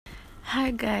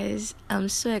Hi guys, I'm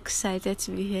so excited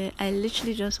to be here. I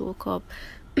literally just woke up,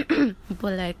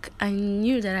 but I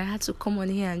knew that I had to come on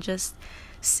here and just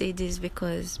say this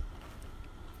because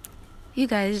you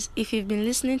guys, if you've been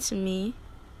listening to me,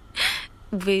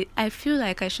 I feel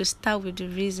like I should start with the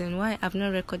reason why I've not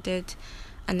recorded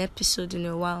an episode in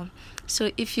a while.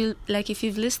 So if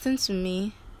you've listened to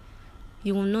me,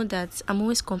 you will know that I'm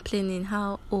always complaining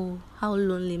how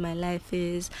lonely my life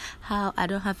is, how I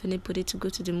don't have anybody to go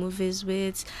to the movies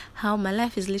with, how my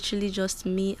life is literally just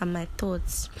me and my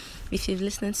thoughts. If you've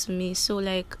listened to me, so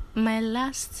my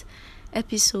last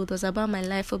episode was about my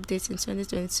life updates in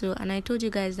 2022, and I told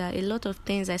you guys that a lot of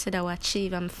things I said I would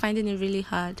achieve, I'm finding it really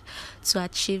hard to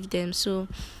achieve them. So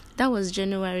that was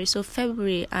January. So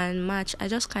February and March, I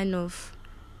just kind of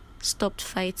stopped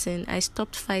fighting. I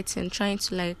stopped fighting, trying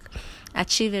to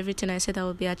achieve everything I said I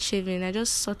would be achieving. I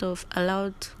just sort of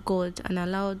allowed God and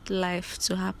allowed life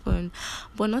to happen,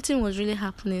 but nothing was really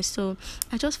happening. So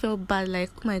I just felt bad, oh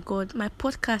my God, my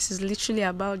podcast is literally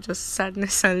about just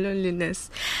sadness and loneliness.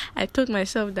 I told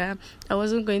myself that I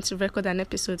wasn't going to record an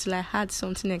episode till I had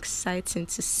something exciting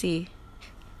to say.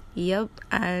 Yep,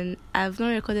 and I've not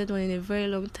recorded one in a very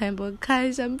long time, but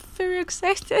guys, I'm very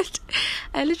excited.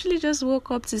 I literally just woke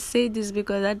up to say this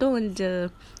because I don't want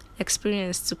the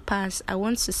experience to pass. I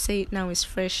want to say it now, it's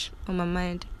fresh on my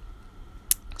mind.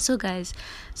 So guys,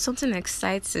 something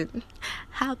exciting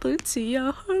happened to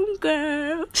your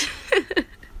homegirl.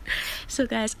 So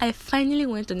guys, I finally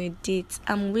went on a date.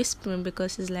 I'm whispering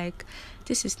because it's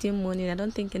this is still morning. I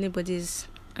don't think anybody's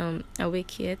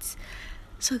awake yet.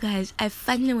 So guys, I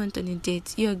finally went on a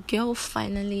date. Your girl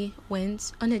finally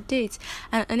went on a date.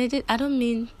 And on a date, I don't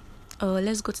mean,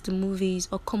 let's go to the movies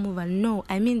or come over. No,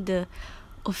 I mean the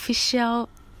official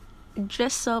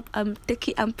dress up. I'm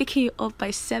picking you up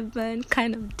by 7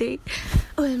 kind of date.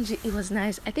 OMG, it was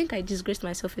nice. I think I disgraced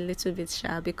myself a little bit,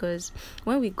 because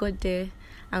when we got there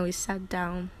and we sat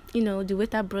down, the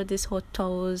waiter brought this hot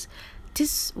towels.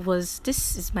 This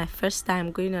is my first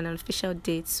time going on an official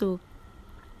date. So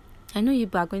I know you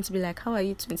are going to be like, how are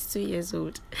you 22 years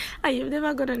old and you've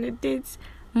never gone on a date?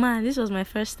 Man, this was my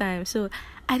first time. So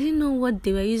I didn't know what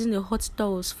they were using the hot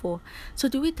towels for. So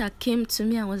the waiter came to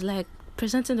me and was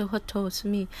presenting the hot towels to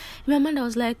me. In my mind, I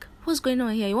was like, what's going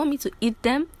on here? You want me to eat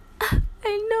them?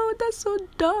 I know, that's so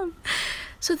dumb.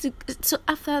 So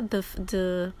after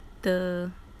the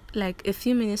a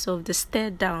few minutes of the stare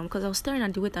down, because I was staring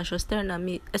at the waiter, she was staring at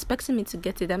me, expecting me to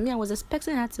get it. And me, I was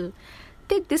expecting her to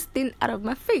take this thing out of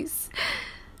my face.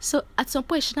 So at some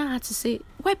point she now had to say,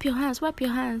 wipe your hands.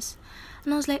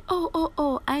 And I was like,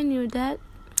 oh, I knew that.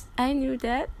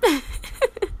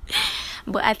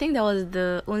 But I think that was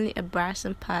the only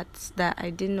embarrassing part, that I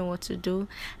didn't know what to do,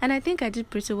 and I think I did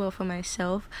pretty well for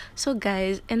myself. So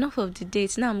guys, enough of the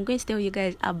dates. Now I'm going to tell you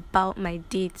guys about my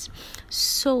dates.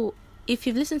 So if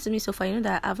you've listened to me so far, you know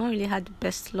that I've not really had the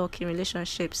best luck in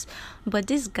relationships, but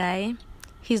this guy,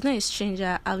 he's not a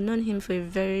stranger. I've known him for a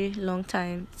very long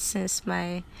time, since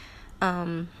my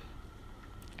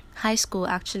high school,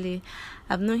 actually.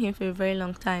 I've known him for a very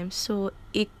long time. So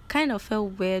it kind of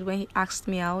felt weird when he asked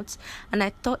me out, and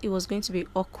I thought it was going to be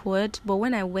awkward. But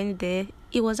when I went there,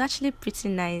 it was actually pretty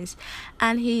nice.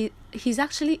 And he's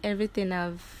actually everything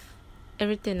I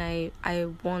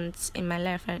want in my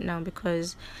life right now,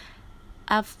 because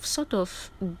I've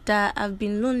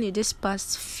been lonely this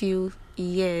past few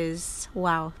years.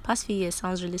 Wow, past few years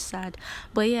sounds really sad,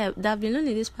 but yeah, that I've been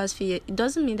lonely this past few years. It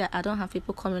doesn't mean that I don't have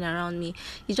people coming around me.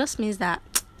 It just means that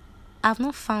I've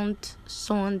not found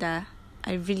someone that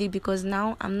I really, because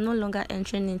now I'm no longer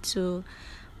entering into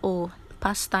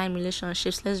pastime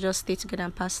relationships. Let's just stay together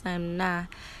and pastime. Nah,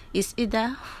 it's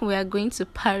either we are going to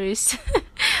Paris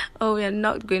or we are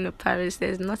not going to Paris.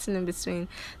 There's nothing in between.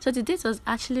 So the date was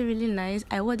actually really nice.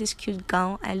 I wore this cute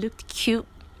gown. I looked cute.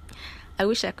 I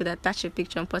wish I could attach a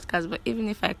picture on podcast, but even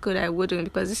if I could, I wouldn't,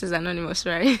 because this is anonymous,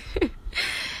 right?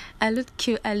 I looked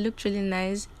cute. I looked really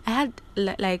nice. I had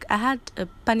I had a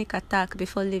panic attack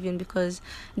before leaving, because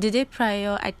the day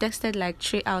prior I texted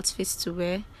 3 outfits to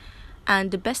wear,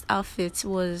 and the best outfit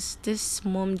was this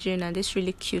mom jean and this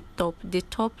really cute top. The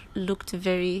top looked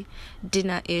very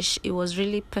dinner-ish. It was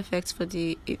really perfect for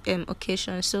the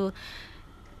occasion. So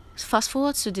fast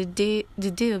forward to the day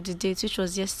of the date, which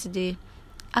was yesterday.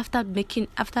 After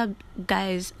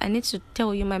guys, I need to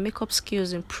tell you, my makeup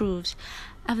skills improved.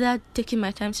 After taking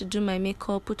my time to do my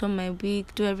makeup, put on my wig,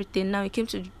 do everything, now it came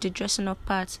to the dressing up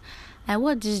part. I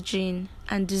wore this jean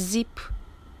and the zip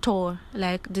tore.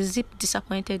 The zip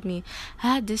disappointed me.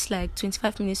 I had this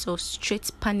 25 minutes of straight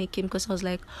panicking, because I was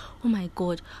like, oh my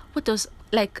God, what does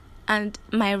And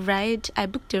my ride, I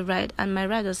booked a ride, and my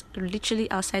ride was literally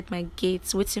outside my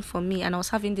gates waiting for me, and I was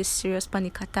having this serious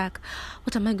panic attack.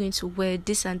 What am I going to wear?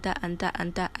 This and that and that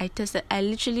and that. I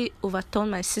literally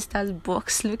overturned my sister's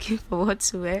box looking for what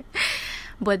to wear.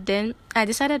 But then I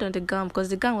decided on the gown because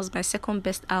the gown was my second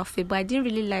best outfit. But I didn't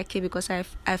really like it because I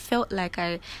felt like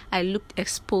I looked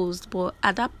exposed. But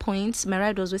at that point, my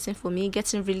ride was waiting for me,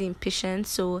 getting really impatient.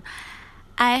 So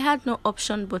I had no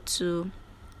option but to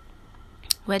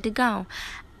wear the gown.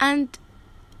 And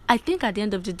I think at the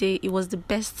end of the day, it was the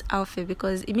best outfit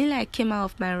because immediately I came out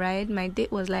of my ride, my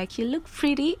date was like, "You look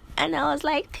pretty." And I was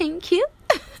like, "Thank you."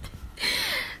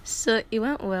 So it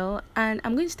went well. And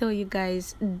I'm going to tell you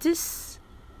guys, this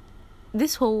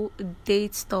whole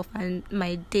date stuff and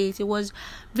my date, it was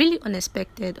really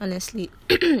unexpected, honestly.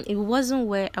 It wasn't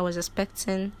where I was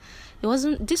expecting.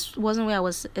 This wasn't where I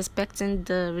was expecting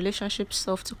the relationship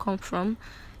stuff to come from.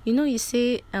 You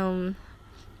say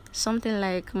something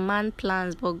like man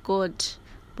plans but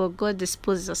God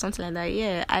disposes, or something like that.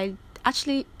 Yeah,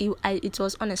 it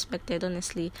was unexpected,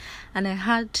 honestly, and I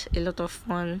had a lot of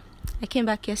fun. I came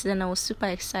back yesterday and I was super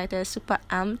excited, super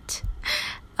amped.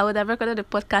 I would have recorded the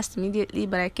podcast immediately,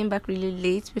 but I came back really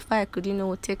late before I could,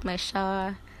 take my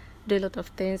shower, do a lot of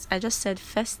things. I just said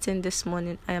first thing this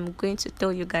morning, I am going to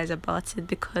tell you guys about it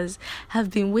because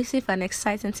I've been waiting for an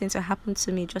exciting thing to happen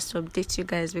to me just to update you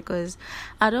guys, because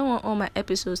I don't want all my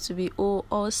episodes to be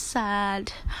all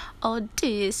sad, all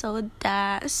this, all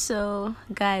that. So,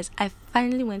 guys, I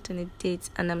finally went on a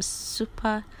date and I'm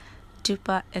super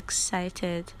duper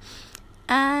excited.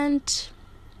 And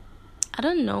I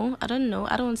don't know. I don't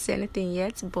want to say anything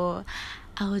yet, but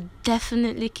I will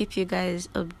definitely keep you guys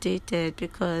updated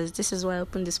because this is why I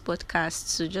opened this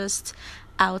podcast, to just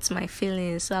out my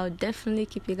feelings. So I'll definitely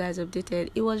keep you guys updated.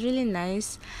 It was really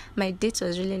nice. My date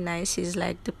was really nice. He's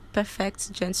like the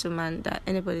perfect gentleman that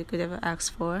anybody could ever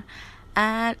ask for.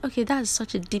 And okay, that's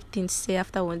such a deep thing to say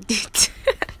after one date.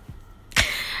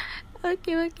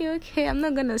 Okay. I'm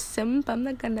not gonna simp.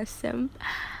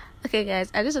 Okay, guys,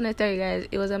 I just want to tell you guys,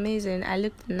 it was amazing. I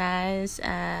looked nice,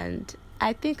 and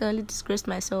I think I only disgraced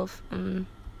myself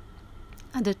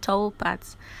at the towel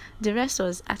part. The rest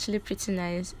was actually pretty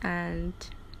nice, and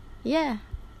yeah,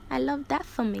 I love that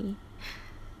for me.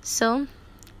 So,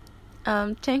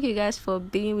 thank you guys for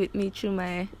being with me through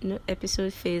my new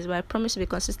episode phase, but I promise to be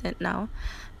consistent now,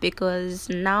 because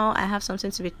now I have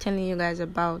something to be telling you guys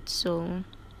about. So,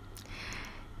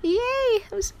 yay!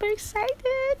 I'm super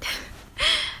excited.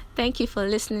 Thank you for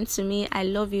listening to me. I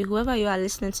love you. Whoever you are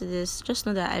listening to this, just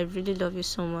know that I really love you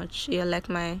so much. You're like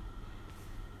my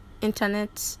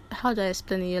internet, how do I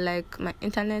explain it? You're like my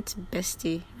internet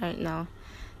bestie right now.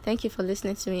 Thank you for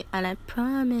listening to me, and I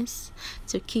promise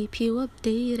to keep you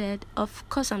updated. Of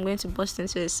course, I'm going to burst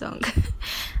into a song.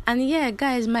 And yeah,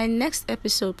 guys, my next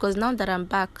episode, because now that I'm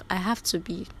back, I have to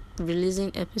be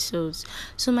releasing episodes.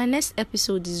 So my next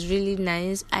episode is really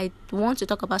nice. I want to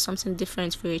talk about something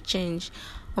different for a change.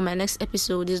 On my next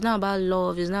episode, it's not about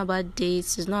love, it's not about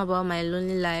dates, it's not about my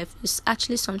lonely life. It's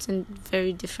actually something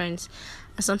very different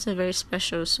and something very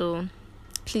special. So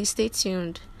please stay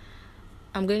tuned.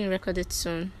 I'm going to record it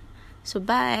soon. So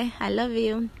bye. I love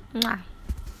you. Mwah.